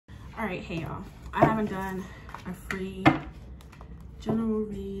All right, hey y'all, I haven't done a free general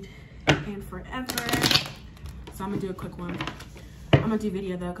read in forever, so I'm gonna do a quick one. I'm gonna do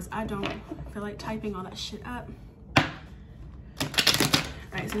video though, because I don't feel like typing all that shit up. All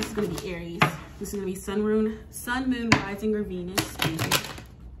right, so this is gonna be Aries. This is gonna be sun, moon, rising, or Venus.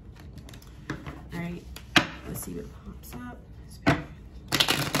 All right, let's see what pops up.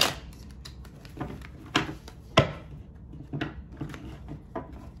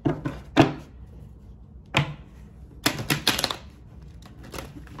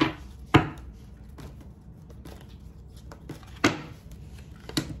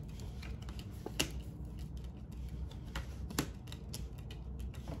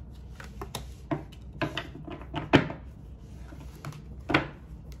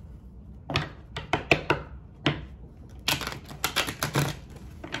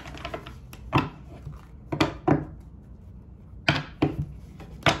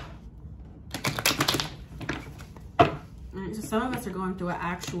 So some of us are going through an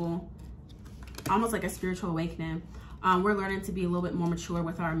actual, almost like a spiritual awakening. We're learning to be a little bit more mature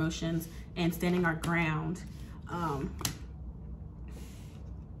with our emotions and standing our ground.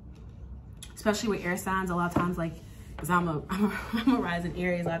 Especially with air signs, a lot of times, like, because I'm a rising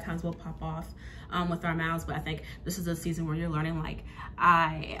Aries, a lot of times we'll pop off with our mouths. But I think this is a season where you're learning, like,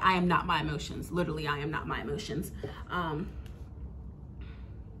 I am not my emotions. Literally, I am not my emotions.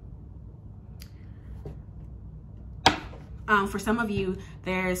 For some of you,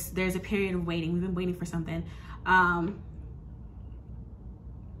 there's a period of waiting. We've been waiting for something. The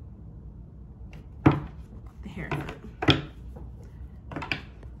haircut.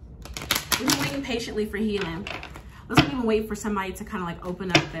 We've been waiting patiently for healing. Let's even wait for somebody to kind of like open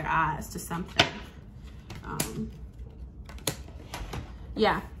up their eyes to something.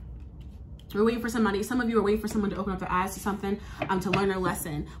 Yeah. We're waiting for somebody. Some of you are waiting for someone to open up their eyes to something, to learn their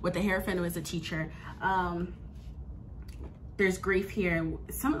lesson. With the Hierophant as a teacher. There's grief here.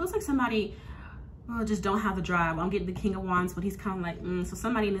 It looks like somebody just don't have the drive. I'm getting the King of Wands, but he's kind of like, so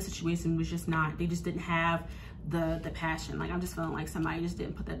somebody in this situation was just not, they just didn't have the passion. Like, I'm just feeling like somebody just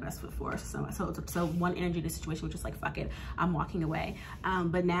didn't put their best foot forward. So one energy of the situation was just like, fuck it, I'm walking away.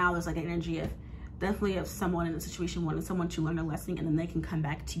 But now there's like an energy of, definitely of someone in a situation wanting someone to learn a lesson, and then they can come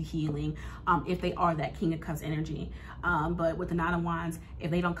back to healing if they are that King of Cups energy. But with the Knight of Wands, if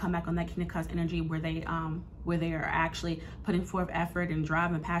they don't come back on that King of Cups energy where they are actually putting forth effort and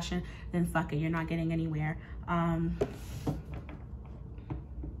drive and passion, then fuck it, you're not getting anywhere. Some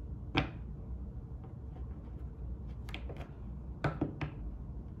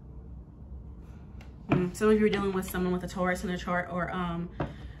of you are dealing with someone with a Taurus in their chart, or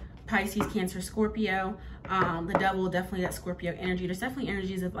Pisces, Cancer, Scorpio. The Devil, definitely that Scorpio energy. There's definitely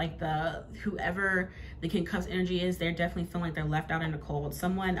energies of like whoever the King of Cups energy is, they're definitely feeling like they're left out in the cold.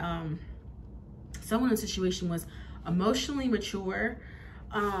 Someone in the situation was emotionally mature,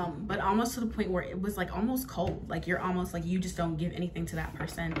 but almost to the point where it was like almost cold. Like, you're almost like, you just don't give anything to that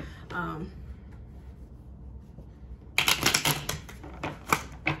person.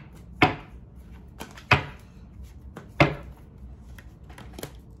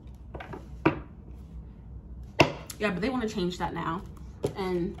 Yeah, but they want to change that now.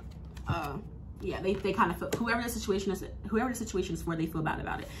 And yeah, they kind of feel, whoever the situation is for, they feel bad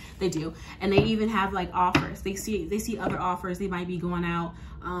about it. They do. And they even have like offers. They see other offers. They might be going out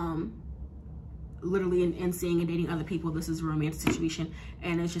literally and seeing and dating other people. This is a romantic situation,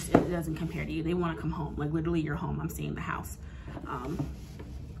 and it's just, it doesn't compare to you. They want to come home. Like, literally, you're home. I'm seeing the house.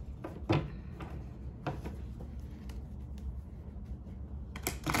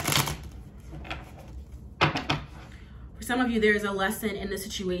 For some of you, there's a lesson in this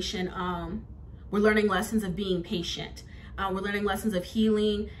situation. We're learning lessons of being patient. We're learning lessons of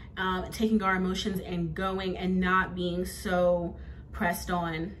healing, taking our emotions and going, and not being so pressed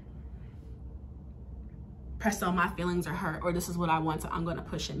on my feelings are hurt, or this is what I want, so I'm going to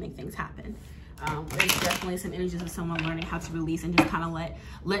push and make things happen. There's definitely some energies of someone learning how to release and just kind of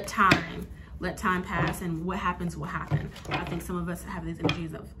let time pass, and what happens will happen. I think some of us have these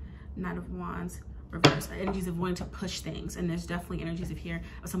energies of Knight of Wands reverse, energies of wanting to push things, and there's definitely energies of here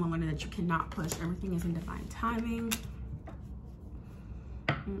of someone learning that you cannot push. Everything is in divine timing.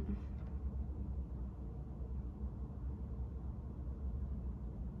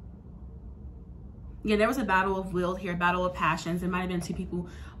 Yeah, there was a battle of will here, battle of passions. There might have been two people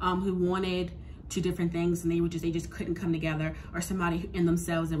who wanted two different things, and they just couldn't come together, or somebody in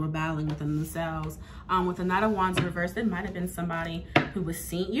themselves that were battling within themselves. With the Knight of Wands in reverse, there might have been somebody who was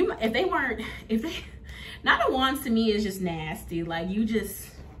seen. Knight of Wands to me is just nasty. Like,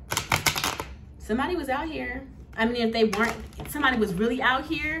 somebody was out here I mean, if they weren't, if somebody was really out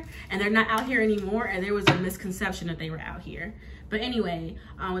here and they're not out here anymore, and there was a misconception that they were out here. But anyway,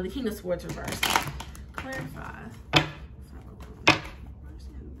 with the King of Swords reversed, clarify.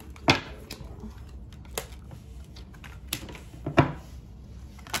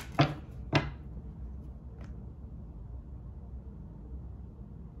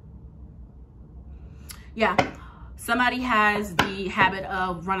 Yeah, somebody has the habit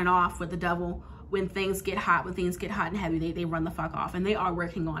of running off with the devil. When things get hot, and heavy, they run the fuck off, and they are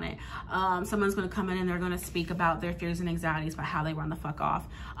working on it. Someone's gonna come in and they're gonna speak about their fears and anxieties, about how they run the fuck off,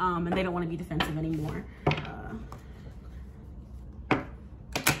 and they don't wanna be defensive anymore.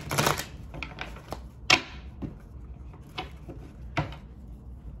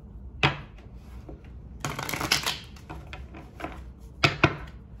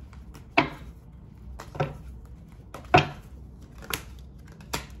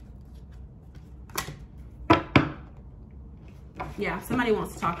 Yeah, somebody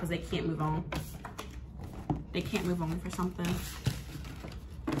wants to talk because they can't move on. They can't move on for something.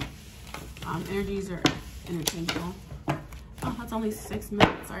 Energies are interchangeable. Oh, that's only 6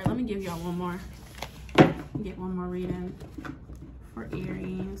 minutes. All right, let me give y'all one more. Get one more reading for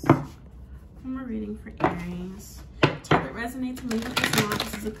Aries. One more reading for Aries. Take it resonates and leave it if not.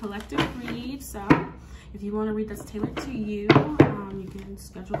 This is a collective read, so if you want to read that's tailored to you, you can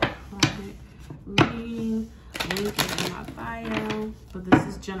schedule a private reading. Link is in my bio, but this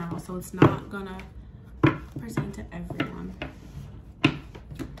is general, so it's not gonna pertain to everyone. All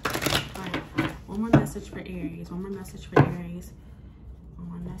right, one more message for Aries. One more message for Aries. One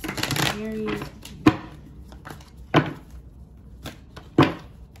more message for Aries.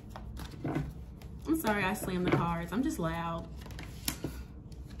 I'm sorry I slammed the cards. I'm just loud.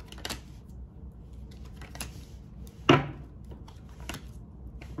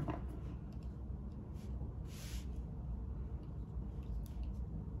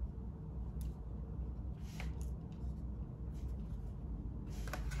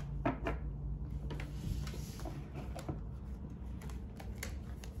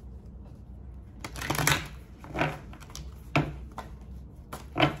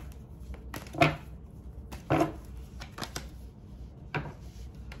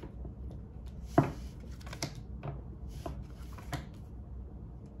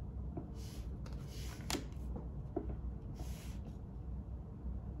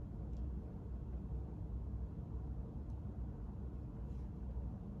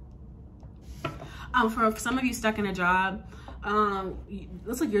 For some of you stuck in a job,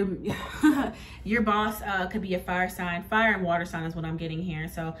 looks like your boss could be a fire sign. Fire and water sign is what I'm getting here.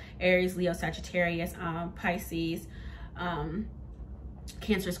 So Aries, Leo, Sagittarius, Pisces,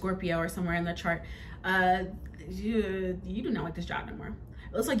 Cancer, Scorpio, or somewhere in the chart. You do not like this job no more.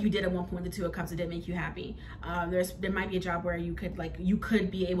 It looks like you did at one point the Two of Cups. It didn't make you happy. There might be a job where you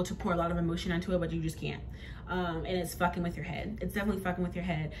could be able to pour a lot of emotion into it, but you just can't. And it's fucking with your head. It's definitely fucking with your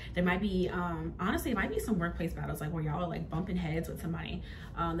head. There might be, honestly, it might be some workplace battles, like where y'all are like bumping heads with somebody.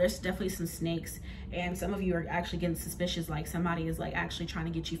 There's definitely some snakes, and some of you are actually getting suspicious, like somebody is like actually trying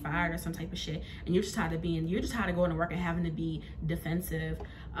to get you fired or some type of shit, and you're just tired of going to work and having to be defensive.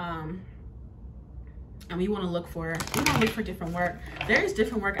 And we want to look for different work. There is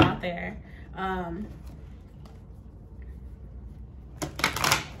different work out there.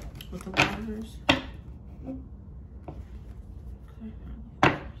 With the waters.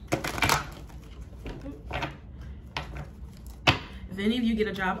 If any of you get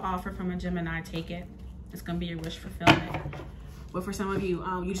a job offer from a Gemini, take it. It's gonna be your wish fulfillment. But for some of you,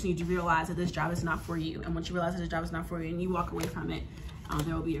 you just need to realize that this job is not for you. And once you realize that this job is not for you and you walk away from it,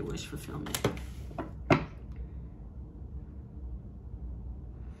 there will be your wish fulfillment.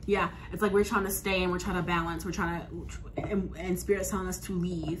 Yeah, it's like we're trying to stay and we're trying to balance. We're trying to, and Spirit's telling us to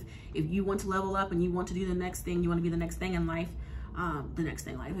leave. If you want to level up and you want to do the next thing, you want to be the next thing in life,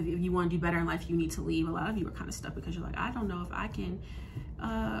 If you want to do better in life, you need to leave. A lot of you are kind of stuck because you're like, I don't know if I can.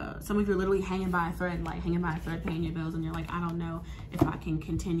 Some of you are literally hanging by a thread, paying your bills, and you're like, I don't know if I can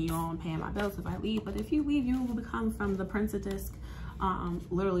continue on paying my bills if I leave. But if you leave, you will become from the Prince of Discs,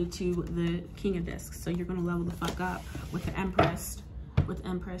 literally to the King of Discs. So you're gonna level the fuck up with the Empress.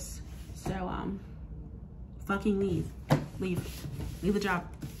 So fucking leave the job.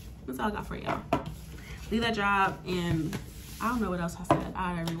 That's all I got for y'all. Leave that job, and I don't know what else I said.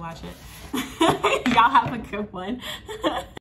 I gotta rewatch it. Y'all have a good one.